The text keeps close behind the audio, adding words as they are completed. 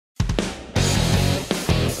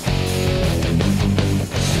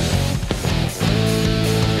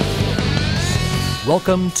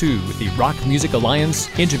Welcome to the Rock Music Alliance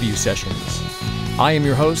interview sessions. I am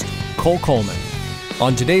your host, Cole Coleman.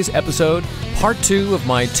 On today's episode, part 2 of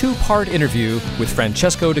my 2-part interview with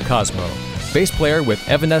Francesco De Cosmo, bass player with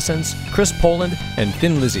Evanescence, Chris Poland, and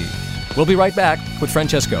Thin Lizzy. We'll be right back with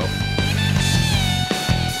Francesco.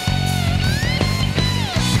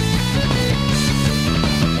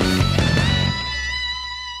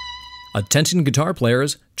 Attention guitar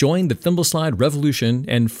players, join the Thimbleslide revolution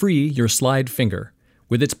and free your slide finger.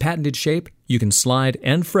 With its patented shape, you can slide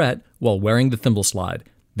and fret while wearing the Thimbleslide.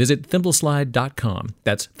 Visit Thimbleslide.com.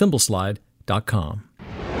 That's Thimbleslide.com.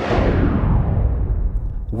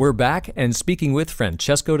 We're back and speaking with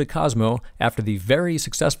Francesco De Cosmo after the very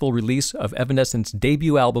successful release of Evanescence's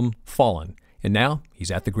debut album, Fallen. And now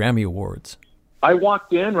he's at the Grammy Awards. I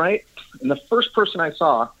walked in, right, and the first person I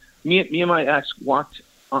saw, me and my ex walked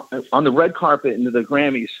on the red carpet into the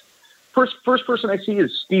Grammys. First person I see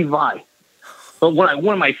is Steve Vai, but one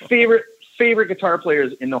of my favorite guitar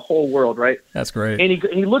players in the whole world, right? That's great. And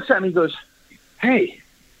he looks at me and goes, "Hey,"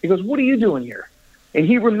 he goes, "What are you doing here?" And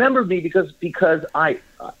he remembered me because I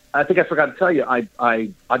think I forgot to tell you, I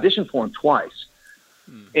auditioned for him twice,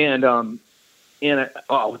 and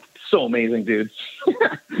it's so amazing, dude.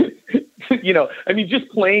 Just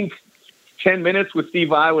playing 10 minutes with Steve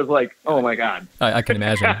Vai was like, oh my God. I can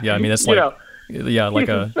imagine. Yeah, I mean that's like, like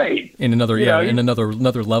insane. In another, in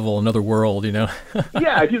another level, another world,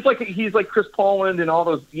 Yeah, he's like Chris Poland and all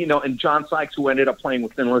those, and John Sykes, who ended up playing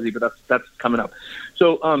with Thin Lizzy, but that's coming up.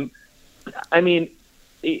 So,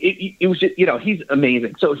 it was just, he's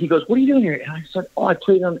amazing. So he goes, "What are you doing here?" And I said, "Oh, I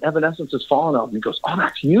played on Evanescence's Fallen album." He goes, "Oh,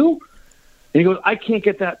 that's you?" And he goes, "I can't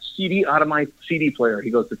get that CD out of my CD player." He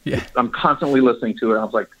goes, "I'm constantly listening to it." I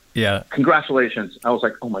was like, "Yeah, congratulations." I was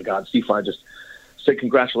like, "Oh my God, Steve Vai just said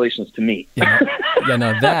congratulations to me." Now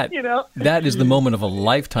that, that is the moment of a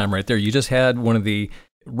lifetime right there. You just had one of the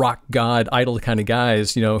rock god idol kind of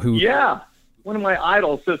guys, who... Yeah, one of my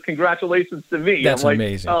idols says congratulations to me. That's I'm like,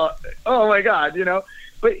 amazing. Oh my God,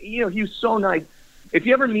 But, he was so nice. If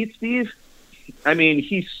you ever meet Steve,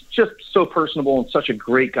 he's just so personable and such a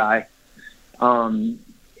great guy. And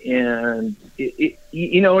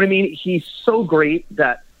you know what I mean? He's so great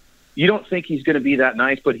that you don't think he's going to be that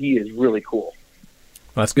nice, but he is really cool.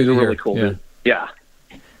 Well, that's good to hear. Really cool dude. Yeah.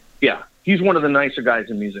 He's one of the nicer guys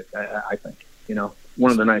in music, I think.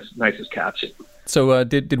 One of the nicest cats. So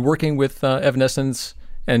did working with Evanescence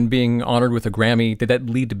and being honored with a Grammy, did that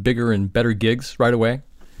lead to bigger and better gigs right away?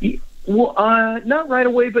 Well, not right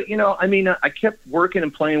away, but, I kept working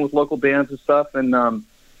and playing with local bands and stuff and,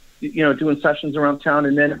 doing sessions around town.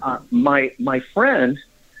 And then my friend,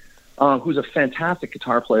 who's a fantastic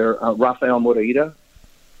guitar player, Rafael Moreira.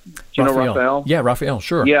 Do you know Rafael? Yeah, Rafael,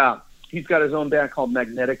 sure. Yeah, he's got his own band called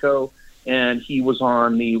Magnetico, and he was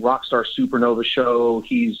on the Rockstar Supernova show.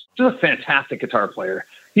 He's just a fantastic guitar player.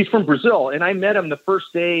 He's from Brazil, and I met him the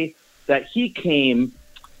first day that he came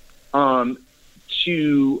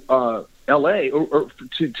to L.A. or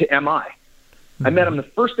to M.I. I met him the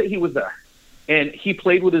first day he was there, and he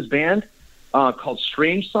played with his band called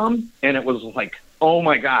Strange Sum, and it was like, oh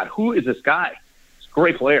my God, who is this guy? He's a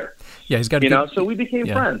great player. Yeah, he's got so we became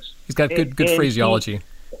friends. He's got good phraseology.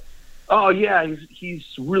 He's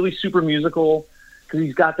really super musical because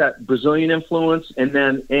he's got that Brazilian influence, and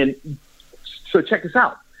so check this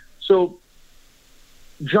out. So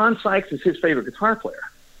John Sykes is his favorite guitar player.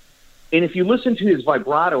 And if you listen to his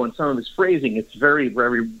vibrato and some of his phrasing, it's very,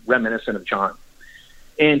 very reminiscent of John.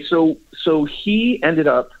 And so he ended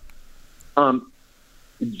up,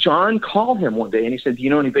 John called him one day and he said, "Do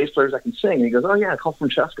you know any bass players I can sing?" And he goes, "Oh yeah, call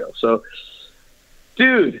Francesco." So,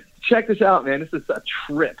 dude, check this out, man. This is a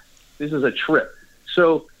trip.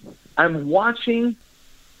 So I'm watching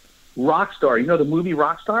Rockstar. The movie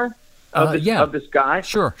Rockstar? Of this guy?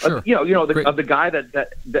 Sure. Of the guy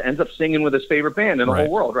that ends up singing with his favorite band in the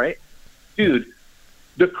whole world, right? Dude,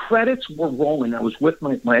 the credits were rolling. I was with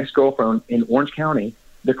my ex-girlfriend in Orange County.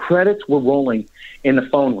 The credits were rolling and the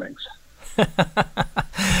phone rings.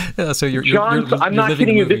 So you're I'm not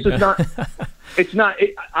kidding you. This is not, it's not,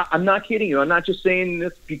 I'm not kidding you. I'm not just saying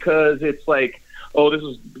this because it's like, oh, this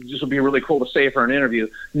would be really cool to say for an interview.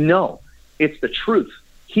 No, it's the truth.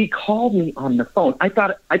 He called me on the phone. I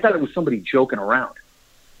thought it was somebody joking around.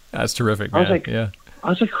 That's terrific, man. I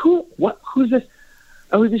was like, who's this?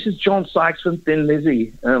 Oh, this is John Sykes from Thin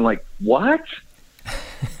Lizzy. And I'm like, what?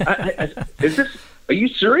 Is this, are you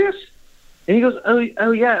serious? And he goes,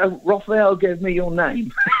 oh yeah, Rafael gave me your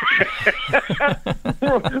name.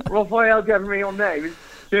 Rafael gave me your name.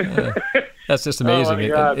 That's just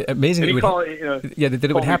amazing. Amazing that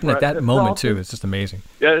it would happen at that moment too. It's just amazing.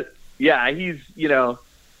 Yeah, he's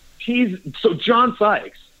So John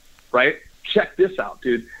Sykes, right? Check this out,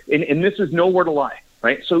 dude. And this is no word to lie,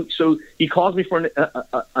 right? So he calls me for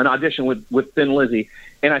an audition with Thin Lizzy,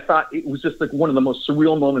 and I thought it was just like one of the most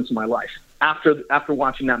surreal moments of my life after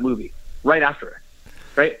watching that movie, right after it,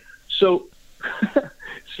 right? So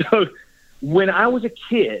when I was a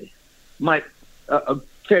kid, a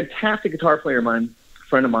fantastic guitar player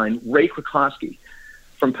friend of mine, Ray Krakowski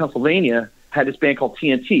from Pennsylvania, had this band called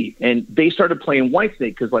TNT, and they started playing Whitesnake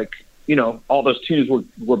because, like, you know, all those tunes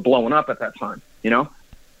were blowing up at that time, you know?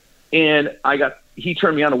 And he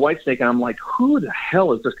turned me on to Whitesnake, and I'm like, who the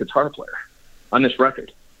hell is this guitar player on this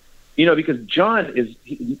record? You know, because John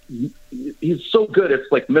he's so good,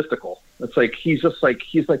 it's like mystical. It's like, he's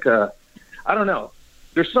like I don't know.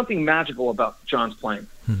 There's something magical about John's playing.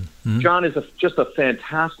 Mm-hmm. John is just a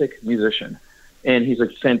fantastic musician, and he's a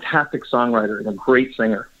fantastic songwriter and a great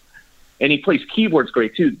singer. And he plays keyboards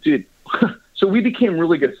great too, dude. So we became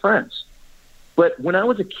really good friends. But when I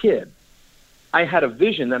was a kid, I had a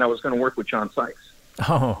vision that I was going to work with John Sykes.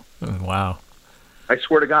 Oh, wow. I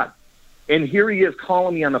swear to God. And here he is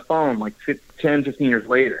calling me on the phone like 10, 15 years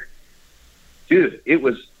later. Dude, it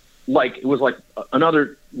was like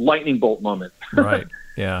another lightning bolt moment. Right.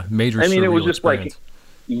 Yeah. Major. I mean, it was just experience.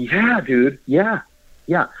 like, yeah, dude. Yeah.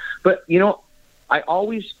 Yeah. But, you know, I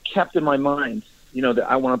always kept in my mind, you know, that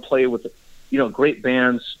I want to play with, you know, great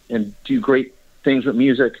bands and do great things with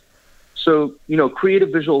music. So, you know,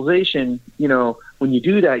 creative visualization, you know, when you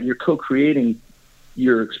do that, you're co-creating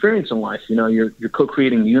your experience in life. You know, you're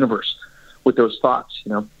co-creating the universe with those thoughts,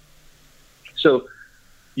 you know. So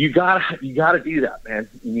you gotta do that, man.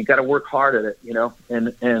 And you gotta work hard at it, you know.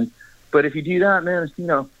 But if you do that, man, you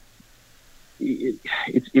know,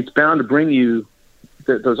 it's bound to bring you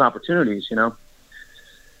those opportunities, you know.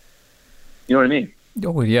 You know what I mean?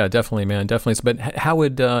 Oh yeah, definitely, man, definitely. But how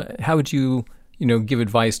would you, you know, give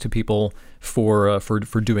advice to people for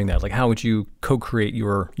doing that? Like, how would you co-create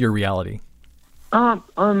your reality?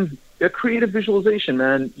 A creative visualization,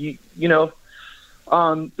 man. You know,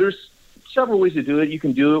 there's several ways to do it. You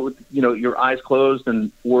can do it with, you know, your eyes closed,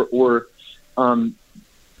 or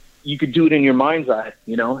you could do it in your mind's eye,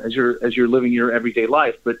 you know, as you're living your everyday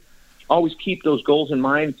life. But always keep those goals in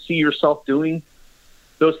mind. See yourself doing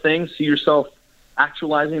those things. See yourself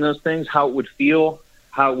actualizing those things. How it would feel.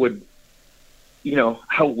 How it would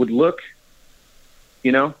look.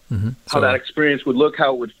 You know, mm-hmm. How that experience would look.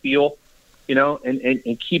 How it would feel. You know,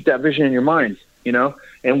 and keep that vision in your mind. You know,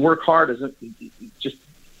 and work hard just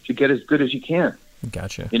to get as good as you can.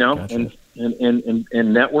 Gotcha. You know, gotcha.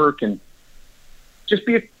 and network and just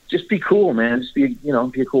be cool, man. Just be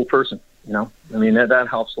a cool person. You know, I mean that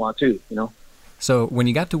helps a lot too. You know. So when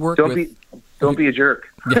you got to work, don't be a jerk.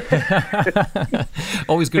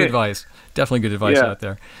 Always good advice. Definitely good advice out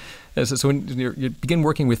there. So when you begin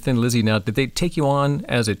working with Thin Lizzy now, did they take you on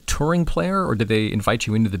as a touring player, or did they invite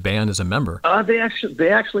you into the band as a member? They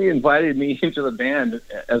actually invited me into the band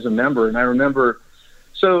as a member, and I remember.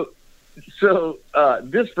 So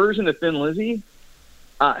this version of Thin Lizzy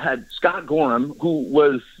had Scott Gorham, who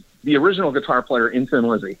was the original guitar player in Thin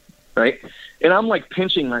Lizzy, right? And I'm like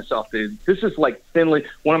pinching myself, dude. This is like Thin Lizzy,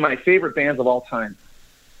 one of my favorite bands of all time,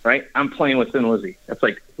 right? I'm playing with Thin Lizzy. It's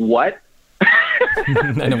like, what?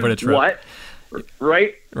 I know what it's what,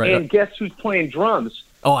 right? And guess who's playing drums?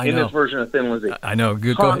 Oh, I know. In this version of Thin Lizzy. I know.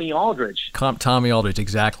 Good. Tommy Aldridge. Tommy Aldridge,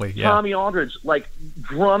 exactly. Yeah. Tommy Aldridge, like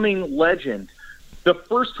drumming legend. The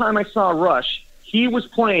first time I saw Rush, he was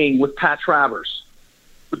playing with Pat Travers,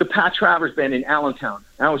 with the Pat Travers band in Allentown.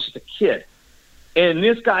 And I was just a kid, and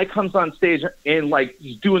this guy comes on stage and like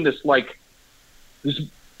he's doing this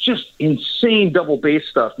just insane double bass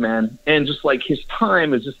stuff, man. And just like his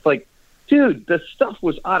time is just like. Dude, the stuff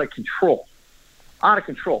was out of control.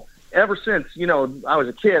 Ever since, you know, I was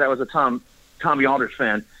a kid, I was a Tommy Aldridge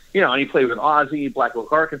fan. You know, and he played with Ozzy, Black Oak,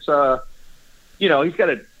 Arkansas. You know, he's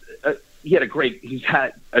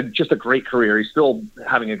had just a great career. He's still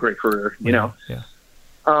having a great career, you know. Yeah.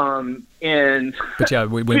 But yeah,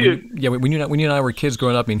 when you and I were kids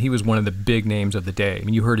growing up, I mean, he was one of the big names of the day. I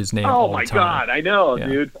mean, you heard his name all the time. Oh my God, I know,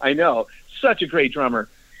 dude. I know. Such a great drummer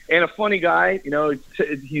and a funny guy. You know,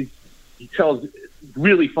 he tells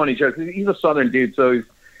really funny jokes. He's a Southern dude, so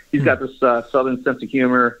he's got this Southern sense of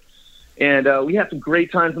humor. And we had some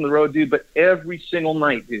great times on the road, dude. But every single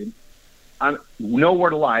night, dude, I'm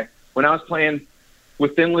nowhere to lie. When I was playing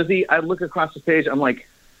with Thin Lizzy, I'd look across the stage. I'm like,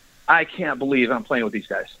 I can't believe I'm playing with these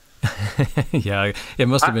guys. Yeah, it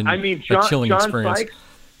must have been a chilling experience. Sykes,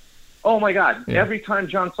 oh my God! Yeah. Every time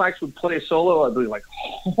John Sykes would play a solo, I'd be like,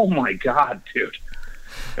 oh my God, dude.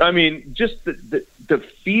 I mean, just the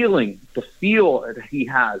feeling, the feel that he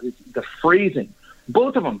has, the phrasing,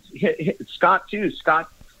 Both of them. Scott too. Scott,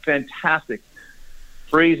 fantastic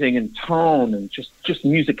phrasing and tone and just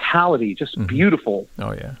musicality, just beautiful.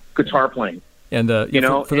 Oh yeah, guitar playing. And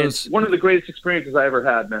for those, one of the greatest experiences I ever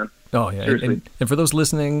had, man. Oh yeah, and for those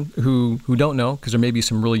listening who don't know, because there may be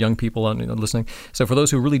some really young people listening. So for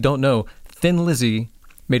those who really don't know, Thin Lizzy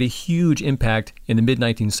made a huge impact in the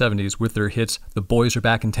mid-1970s with their hits "The Boys Are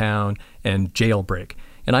Back in Town" and "Jailbreak."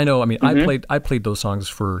 And I know, I played those songs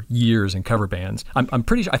for years in cover bands. I'm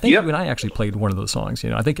pretty sure. I think you and I actually played one of those songs.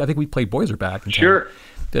 I think we played "Boys Are Back in Town." Sure.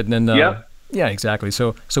 And then yeah, exactly.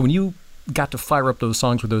 So when you got to fire up those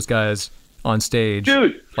songs with those guys on stage,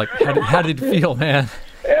 dude, like how did it feel, man?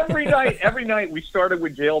 Every night we started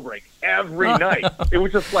with "Jailbreak." Every night, it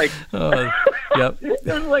was just like, yep. It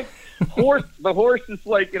was like the horse is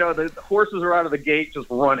like, the horses are out of the gate just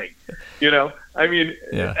running. I mean,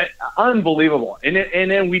 unbelievable. And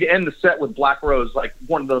then we'd end the set with "Black Rose," like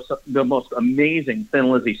one of the most amazing Thin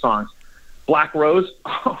Lizzy songs. "Black Rose,"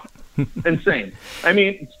 insane. I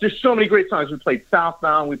mean, there's so many great songs. We played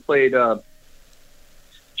 "Southbound." We played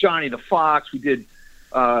Johnny the Fox. We did,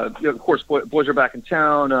 of course, "Boys Are Back in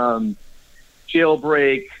Town,"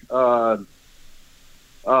 "Jailbreak,"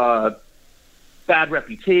 "Bad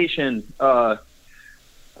Reputation."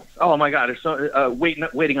 Oh my God! There's so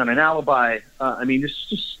 "Waiting on an Alibi." I mean, it's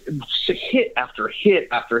just hit after hit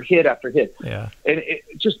after hit after hit. Yeah, and it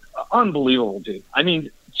just unbelievable, dude. I mean,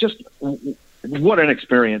 just what an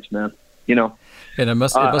experience, man. And it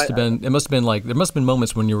must have been like, there must have been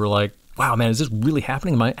moments when you were like, wow, man, is this really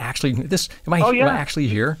happening? Am I actually am I actually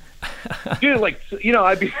here? Dude, like,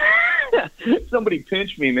 I'd be somebody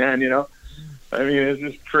pinch me, man. I mean, it's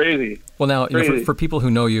just crazy. Well, now, for people who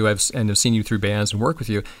know you and have seen you through bands and work with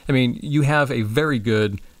you, I mean, you have a very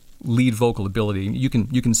good lead vocal ability. You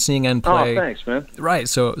can sing and play. Oh, thanks, man. Right.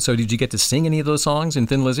 So did you get to sing any of those songs in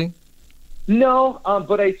Thin Lizzy? No,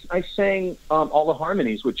 but I sang all the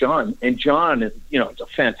harmonies with John, and John is is a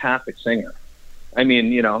fantastic singer. I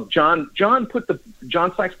mean, John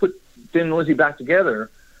Sykes put Thin Lizzy back together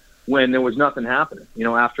when there was nothing happening.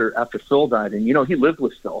 After Phil died, and he lived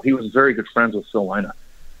with Phil. He was very good friends with Phil Lynott.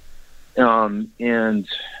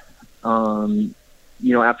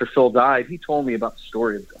 After Phil died, he told me about the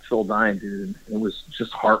story of Phil dying, dude, and it was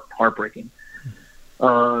just heartbreaking.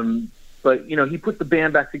 But he put the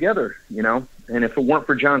band back together, and if it weren't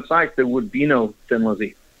for John Sykes, there would be no Thin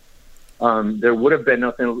Lizzy. There would have been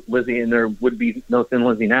no Thin Lizzy, and there would be no Thin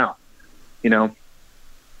Lizzy now,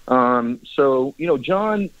 So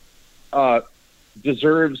John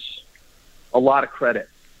deserves a lot of credit,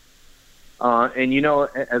 and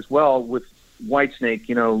as well with Whitesnake,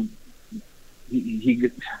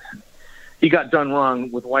 he got done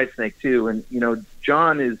wrong with Whitesnake too, and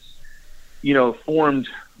John is formed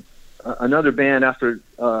another band after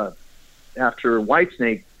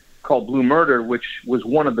Whitesnake called Blue Murder, which was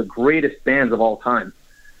one of the greatest bands of all time.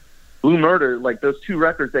 Blue Murder, like those two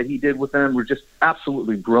records that he did with them, were just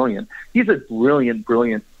absolutely brilliant. He's a brilliant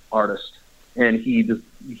artist, and he's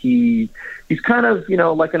kind of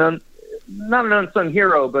like not an unsung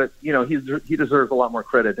hero, but he deserves a lot more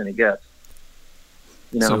credit than he gets.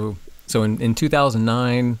 So in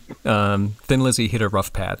 2009, Thin Lizzy hit a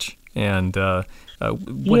rough patch, and what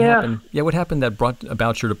happened? Yeah, what happened that brought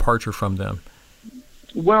about your departure from them?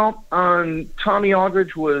 Well, Tommy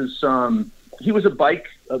Aldridge was he was a biker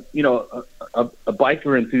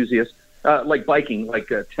enthusiast, like biking, like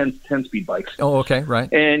 10-speed bikes. Oh, okay,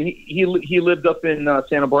 right. And he lived up in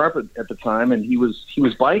Santa Barbara at the time, and he was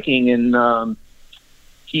biking, and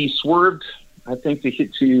he swerved, I think,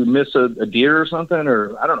 to miss a deer or something,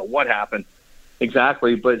 or I don't know what happened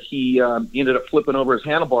exactly, but he ended up flipping over his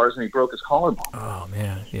handlebars and he broke his collarbone. Oh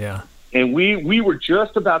man, yeah. And we were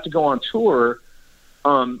just about to go on tour,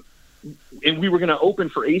 and we were going to open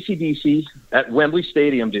for AC/DC at Wembley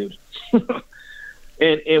Stadium, dude.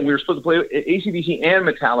 and we were supposed to play AC/DC and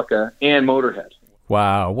Metallica and Motorhead.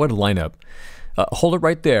 Wow, what a lineup! Hold it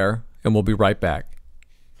right there, and we'll be right back.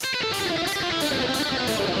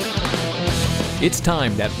 It's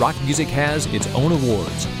time that rock music has its own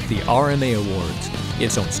awards, the RMA Awards,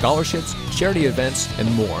 its own scholarships, charity events,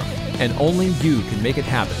 and more. And only you can make it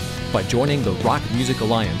happen by joining the Rock Music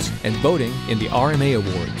Alliance and voting in the RMA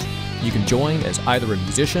Awards. You can join as either a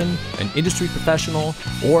musician, an industry professional,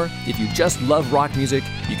 or if you just love rock music,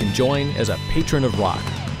 you can join as a patron of rock.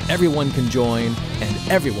 Everyone can join, and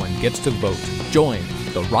everyone gets to vote. Join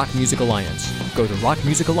the Rock Music Alliance. Go to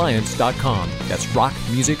rockmusicalliance.com. That's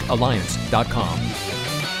rockmusicalliance.com.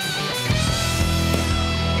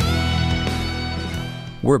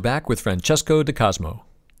 We're back with Francesco De Cosmo.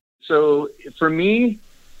 So for me,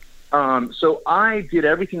 so I did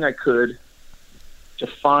everything I could to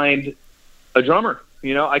find a drummer.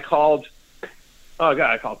 I called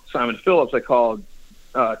Simon Phillips. I called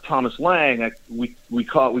Thomas Lang. We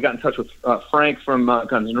got in touch with Frank from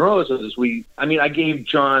Guns N' Roses. I gave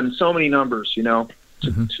John so many numbers, to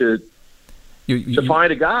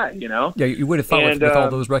find a guy, Yeah, you would have thought with all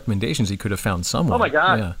those recommendations he could have found someone. Oh my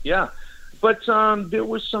God, yeah. But there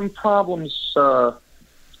was some problems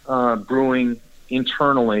brewing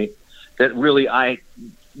internally that really I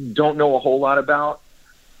don't know a whole lot about,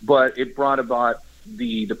 but it brought about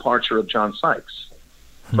the departure of John Sykes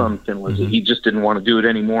from Thin Lizzy. He just didn't want to do it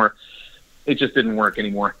anymore. It just didn't work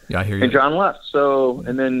anymore. Yeah, I hear you. And John left. So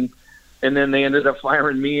and then they ended up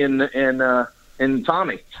firing me and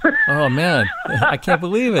Tommy. Oh man, I can't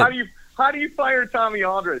believe it. How do you fire Tommy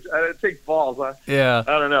Aldridge? It takes balls, huh? Yeah.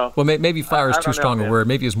 I don't know. Well, maybe fire is too strong a word.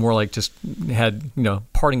 Maybe it's more like just had,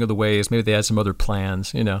 parting of the ways. Maybe they had some other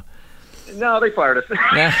plans, No, they fired us.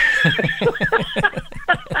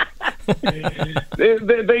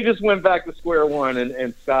 they just went back to square one,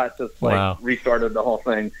 and Scott just restarted the whole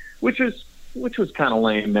thing, which was kind of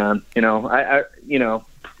lame, man.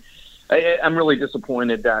 I'm really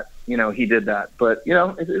disappointed that he did that, but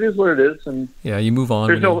it is what it is, and yeah, you move on.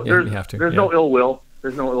 You have to. There's no ill will.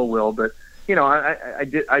 There's no ill will, but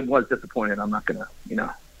I was disappointed. I'm not gonna,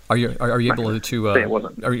 Are you able to? Say it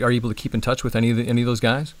wasn't. Are you able to keep in touch with any of those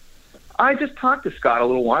guys? I just talked to Scott a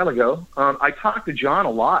little while ago. I talked to John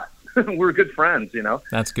a lot. We're good friends,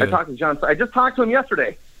 That's good. I talked to John. I just talked to him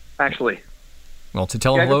yesterday, actually. Well, to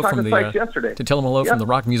tell him hello from from the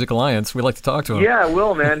Rock Music Alliance, we'd like to talk to him. Yeah,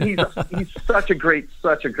 Will, man, he's such a great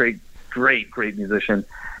musician,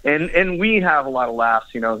 and we have a lot of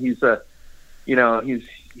laughs. He's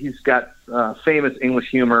got famous English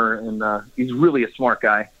humor, and he's really a smart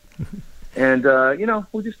guy. And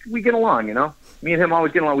we get along. Me and him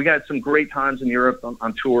always get along. We got some great times in Europe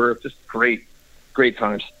on tour. Just great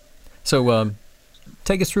times. So,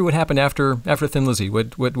 take us through what happened after Thin Lizzy.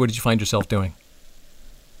 What did you find yourself doing?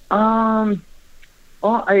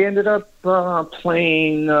 Well, I ended up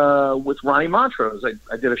playing with Ronnie Montrose. I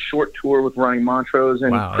did a short tour with Ronnie Montrose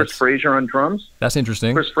and Chris Frazier on drums. That's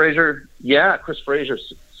interesting. Chris Frazier,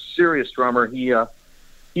 serious drummer.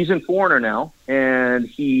 He's in Foreigner now, and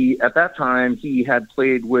at that time he had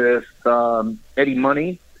played with Eddie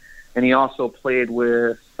Money, and he also played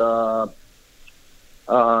with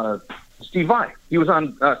Steve Vai. He was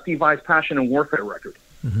on Steve Vai's Passion and Warfare record.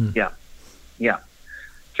 Mm-hmm. Yeah.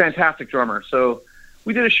 Fantastic drummer. So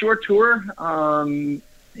we did a short tour, and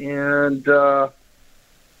I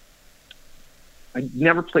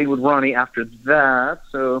never played with Ronnie after that.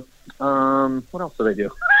 So what else did I do?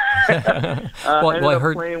 I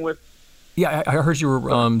heard playing with. Yeah, I heard you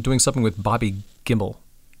were doing something with Bobby Kimball.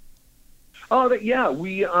 Oh, yeah.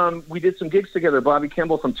 We did some gigs together. Bobby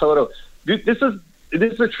Kimball from Toto. Dude, this is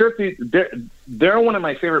a trip. They're one of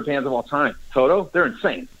my favorite bands of all time. Toto. They're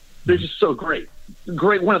insane. They're just so great.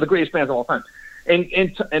 One of the greatest bands of all time.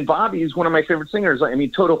 And Bobby is one of my favorite singers. I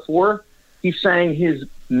mean, Toto 4, he sang his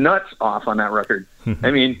nuts off on that record.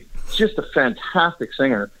 I mean, just a fantastic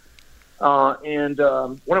singer. And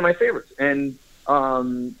one of my favorites. And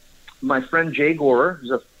my friend Jay Gore,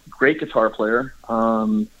 who's a great guitar player,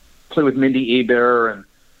 played with Mindy Aber, and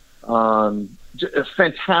a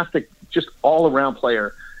fantastic, just all-around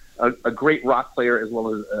player, a great rock player as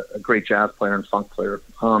well as a great jazz player and funk player.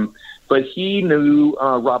 But he knew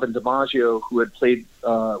Robin DiMaggio, who had played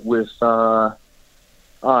with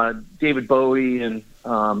David Bowie and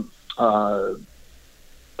Paul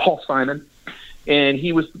Simon. And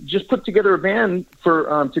he was just put together a band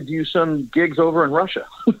for to do some gigs over in Russia.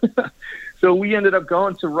 So we ended up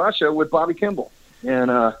going to Russia with Bobby Kimball.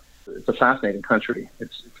 And it's a fascinating country.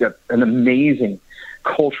 It's got an amazing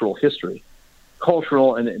cultural history.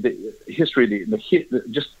 Cultural and the history,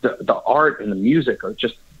 just the art and the music are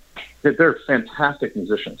just, they're fantastic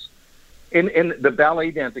musicians. And the ballet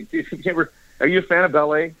dancing, are you a fan of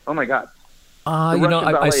ballet? Oh my God.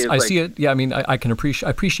 I see it. Yeah, I mean, I can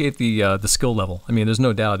appreciate the skill level. I mean, there's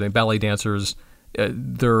no doubt. I mean, ballet dancers,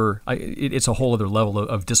 it's a whole other level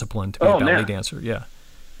of discipline to be a ballet dancer. Yeah.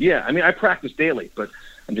 Yeah, I mean, I practice daily, but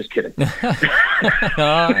I'm just kidding.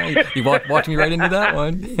 You walked me right into that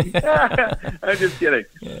one. I'm just kidding.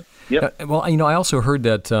 Yeah. Yep. Well, I also heard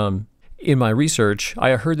that in my research,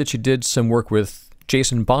 I heard that you did some work with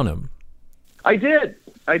Jason Bonham. I did.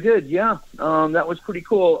 Yeah. That was pretty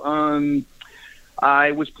cool.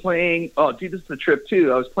 I was playing. Oh, dude, this is the trip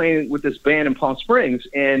too. I was playing with this band in Palm Springs,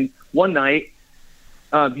 and one night,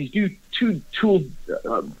 these two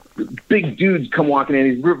big dudes come walking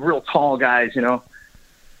in. These real tall guys,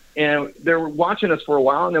 and they were watching us for a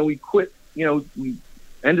while, and then we quit. We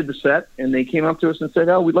ended the set, and they came up to us and said,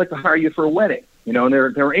 "Oh, we'd like to hire you for a wedding." You know, and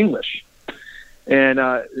they're English, and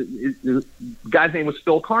the guy's name was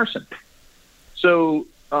Phil Carson. So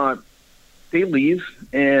they leave,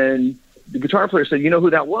 and the guitar player said, "You know who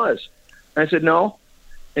that was?" And I said, "No,"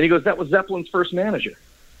 and he goes, "That was Zeppelin's first manager."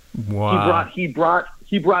 Wow. He brought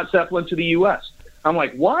Zeppelin to the U.S. I'm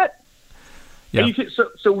like, what? Yeah. And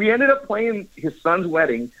so we ended up playing his son's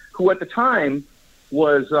wedding, who at the time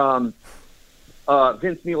was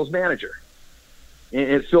Vince Neil's manager,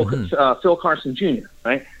 and Phil Carson Jr.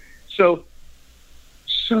 Right? So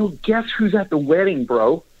guess who's at the wedding,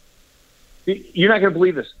 bro? You're not going to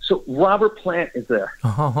believe this. So Robert Plant is there.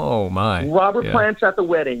 Oh my! Robert Plant's at the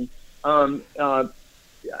wedding. Who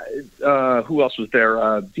else was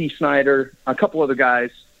there? Dee Snider, a couple other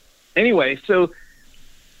guys. Anyway, so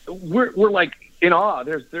we're like in awe.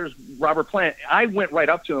 There's Robert Plant. I went right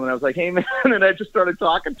up to him and I was like, "Hey man," and I just started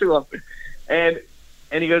talking to him, and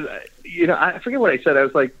he goes, I forget what I said. I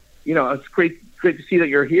was like, it's great to see that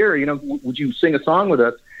you're here. Would you sing a song with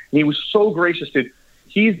us? And he was so gracious, dude.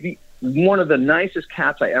 He's one of the nicest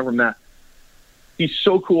cats I ever met. He's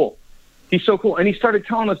so cool. And he started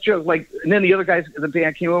telling us jokes, and then the other guys in the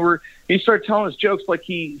band came over, and he started telling us jokes like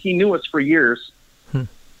he knew us for years.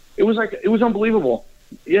 It was unbelievable.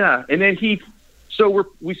 Yeah. And then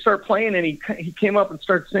we start playing, and he came up and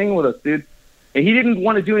started singing with us, dude. And he didn't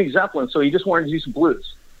want to do any Zeppelin, so he just wanted to do some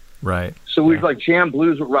blues. Right. So we jam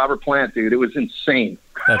blues with Robert Plant, dude. It was insane.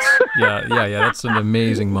 That's That's an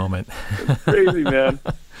amazing moment. Crazy, man.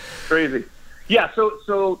 Crazy. Yeah.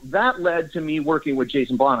 So that led to me working with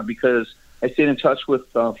Jason Bonham, because I stayed in touch with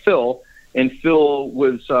Phil, and Phil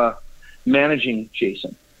was managing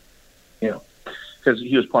Jason, because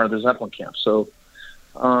he was part of the Zeppelin camp. So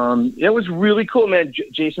it was really cool, man.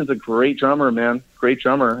 Jason's a great drummer, man. Great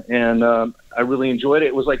drummer, and I really enjoyed it.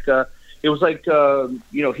 It was like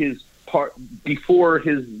his part before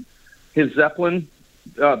his Zeppelin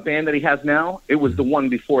band that he has now. It was the one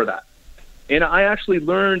before that. And I actually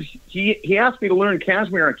learned. He asked me to learn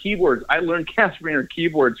Kazimir on keyboards. I learned Kazimir on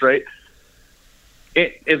keyboards, right?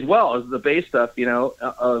 As well as the bass stuff,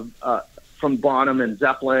 from Bonham and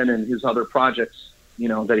Zeppelin and his other projects,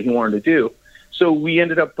 that he wanted to do. So we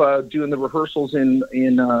ended up doing the rehearsals in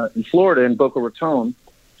Florida, in Boca Raton,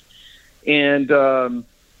 and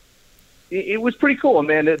it was pretty cool,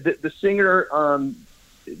 man. The singer,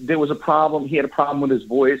 there was a problem. He had a problem with his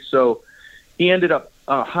voice, so he ended up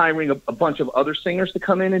hiring a bunch of other singers to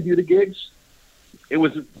come in and do the gigs. It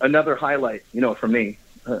was another highlight, for me.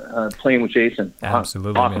 Playing with Jason.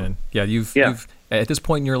 Absolutely, awesome. Man. Yeah, you've at this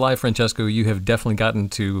point in your life, Francesco, you have definitely gotten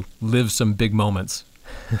to live some big moments.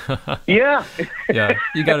 Yeah. Yeah.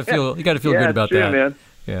 You got to feel good about true, that. Man.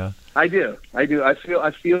 Yeah. I do. I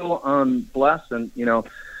feel blessed and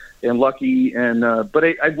and lucky, and but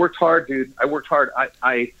I worked hard, dude. I worked hard.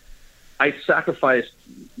 I sacrificed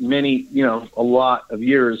a lot of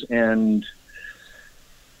years, and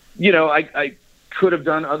I could have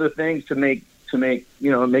done other things to make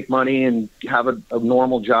money and have a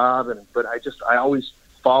normal job, but I always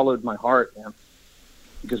followed my heart, man,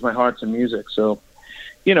 because my heart's in music. So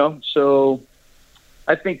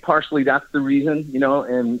I think partially that's the reason,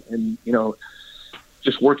 and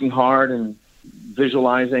just working hard and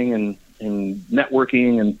visualizing and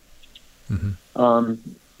networking and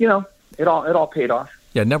it all paid off.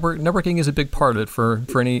 Yeah, networking is a big part of it for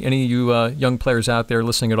any of you young players out there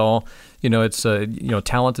listening at all. It's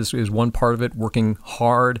talent is one part of it. Working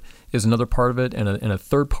hard is another part of it, and a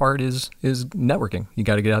third part is networking. You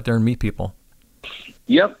got to get out there and meet people.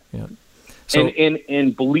 Yep. Yeah. So,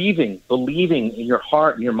 and believing in your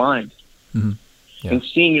heart and your mind, yeah. and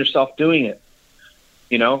seeing yourself doing it.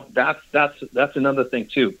 That's another thing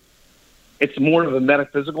too. It's more of a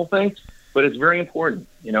metaphysical thing, but it's very important.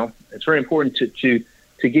 It's very important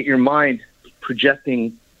to get your mind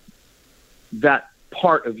projecting that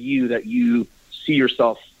part of you that you see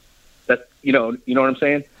yourself, that you know what I'm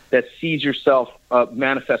saying, that sees yourself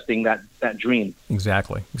manifesting that dream.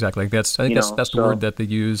 Exactly. I think that's the word that they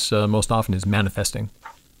use most often is manifesting.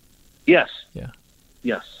 Yes. Yeah.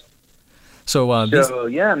 Yes. So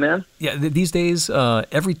yeah, man. Yeah, these days,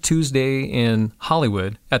 every Tuesday in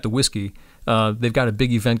Hollywood at the Whiskey, they've got a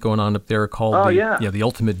big event going on up there called the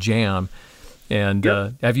Ultimate Jam. And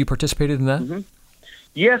have you participated in that? Mm-hmm.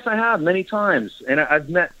 Yes, I have many times, and I've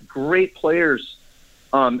met great players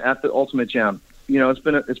at the Ultimate Jam. It's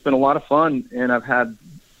been a lot of fun, and I've had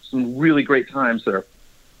some really great times there.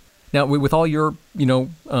 Now, with all your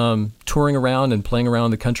touring around and playing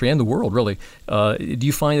around the country and the world, really, do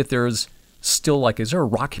you find that there's still is there a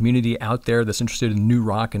rock community out there that's interested in new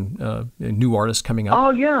rock and new artists coming up? Oh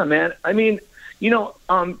yeah, man. I mean,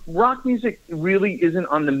 Rock music really isn't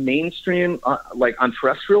on the mainstream, like on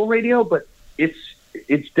terrestrial radio, but it's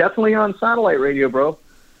definitely on satellite radio, bro.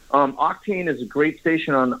 Octane is a great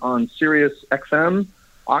station on Sirius XM,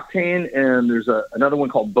 Octane, and there's another one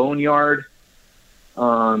called Boneyard,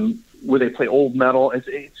 where they play old metal.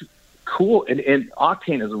 It's cool, and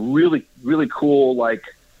Octane is a really, really cool, like,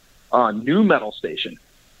 new metal station.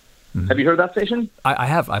 Mm-hmm. Have you heard that station? I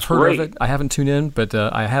have. I've heard of it. I haven't tuned in, but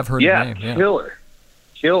I have heard the name. Yeah,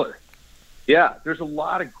 killer. Yeah, there's a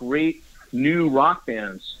lot of great new rock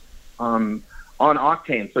bands on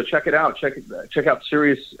Octane, so check it out. Check out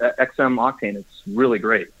Sirius XM Octane. It's really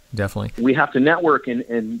great. Definitely. We have to network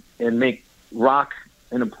and make rock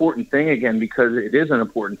an important thing again, because it is an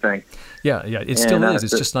important thing. Yeah, it still is.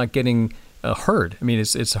 It's just not getting heard. I mean,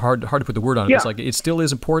 it's hard to put the word on it. Yeah. It's like it still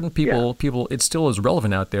is important. People, it still is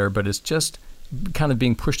relevant out there, but it's just kind of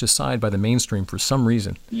being pushed aside by the mainstream for some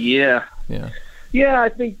reason. Yeah. I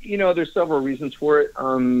think there's several reasons for it.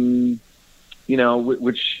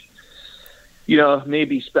 Which may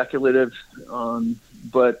be speculative,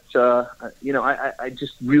 but I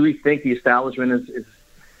just really think the establishment is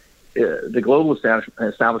the global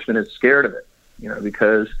establishment is scared of it,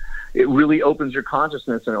 because it really opens your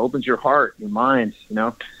consciousness and it opens your heart, your mind,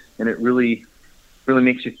 and it really, really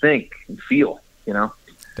makes you think and feel,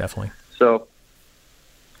 Definitely. So,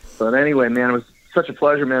 but anyway, man, it was such a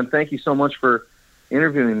pleasure, man. Thank you so much for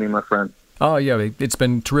interviewing me, my friend. Oh, yeah, it's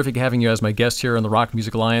been terrific having you as my guest here on the Rock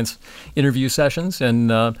Music Alliance interview sessions. And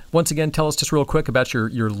once again, tell us just real quick about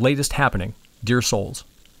your latest happening, Dear Souls.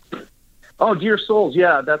 Oh, Dear Souls,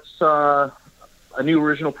 yeah, that's a new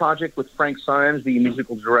original project with Frank Symes, the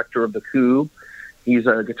musical director of The Coup. He's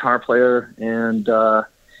a guitar player and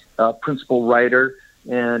principal writer.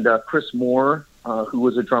 And Chris Moore, who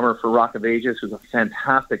was a drummer for Rock of Ages, who's a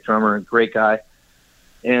fantastic drummer and great guy.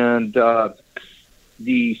 And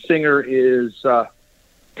the singer is,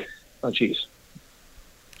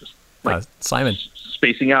 Simon.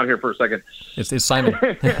 Spacing out here for a second. It's Simon.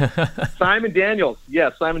 Simon Daniels. Yeah,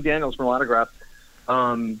 Simon Daniels from Autograph.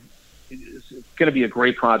 It's going to be a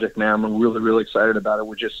great project, man. I'm really, really excited about it.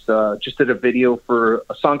 We just did a video for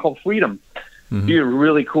a song called Freedom. Mm-hmm. Dude,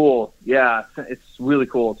 really cool. Yeah, it's really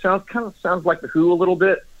cool. It sounds like The Who a little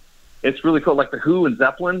bit. It's really cool, like The Who and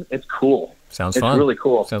Zeppelin. It's cool. Sounds fun. It's really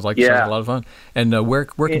cool. Sounds like a lot of fun. And where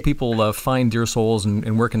can people find Dear Souls,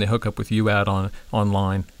 and where can they hook up with you at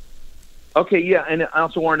online? Okay, yeah, and I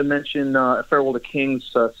also wanted to mention Farewell to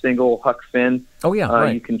King's single, Huck Finn. Oh, yeah,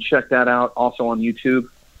 right. You can check that out also on YouTube,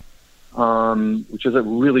 which is a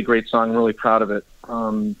really great song. I'm really proud of it.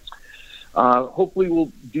 Hopefully we'll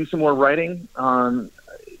do some more writing,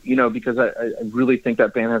 because I really think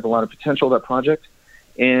that band has a lot of potential, that project.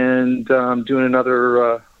 And doing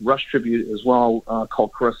another Rush tribute as well,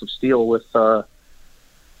 called Caress of Steel with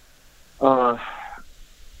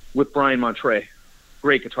Brian Montre,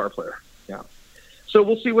 great guitar player. Yeah. So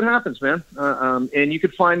we'll see what happens, man. And you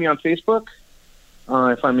can find me on Facebook.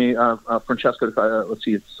 Find me Francesco. Let's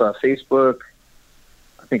see, it's Facebook.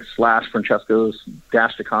 I think / Francesco's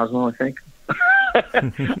 _DeCosmo. I think.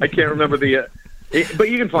 I can't remember the. But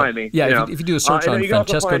you can find me. Yeah, if you do a search on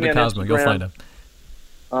Francesco DeCosmo, you'll find him.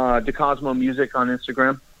 DeCosmo Music on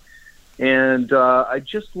Instagram, and I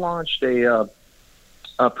just launched a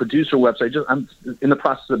producer website. I'm in the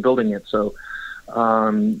process of building it, so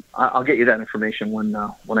I'll get you that information when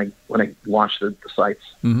I launch the sites.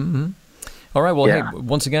 Mm-hmm. All right. Well, hey,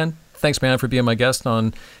 once again, thanks, man, for being my guest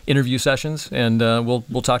on Interview Sessions, and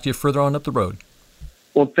we'll talk to you further on up the road.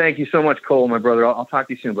 Well, thank you so much, Cole, my brother. I'll talk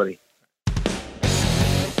to you soon, buddy.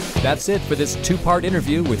 That's it for this 2-part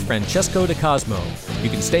interview with Francesco DeCosmo.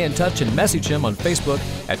 You can stay in touch and message him on Facebook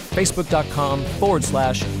at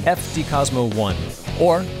facebook.com/FDCosmo1,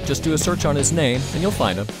 or just do a search on his name and you'll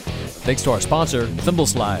find him. Thanks to our sponsor, Thimble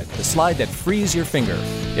Slide, the slide that frees your finger.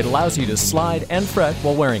 It allows you to slide and fret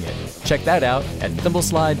while wearing it. Check that out at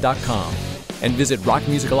thimbleslide.com. And visit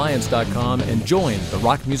rockmusicalliance.com and join the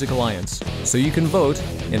Rock Music Alliance so you can vote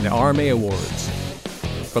in the RMA Awards.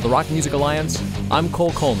 For the Rock Music Alliance, I'm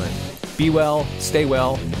Cole Coleman. Be well, stay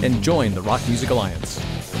well, and join the Rock Music Alliance.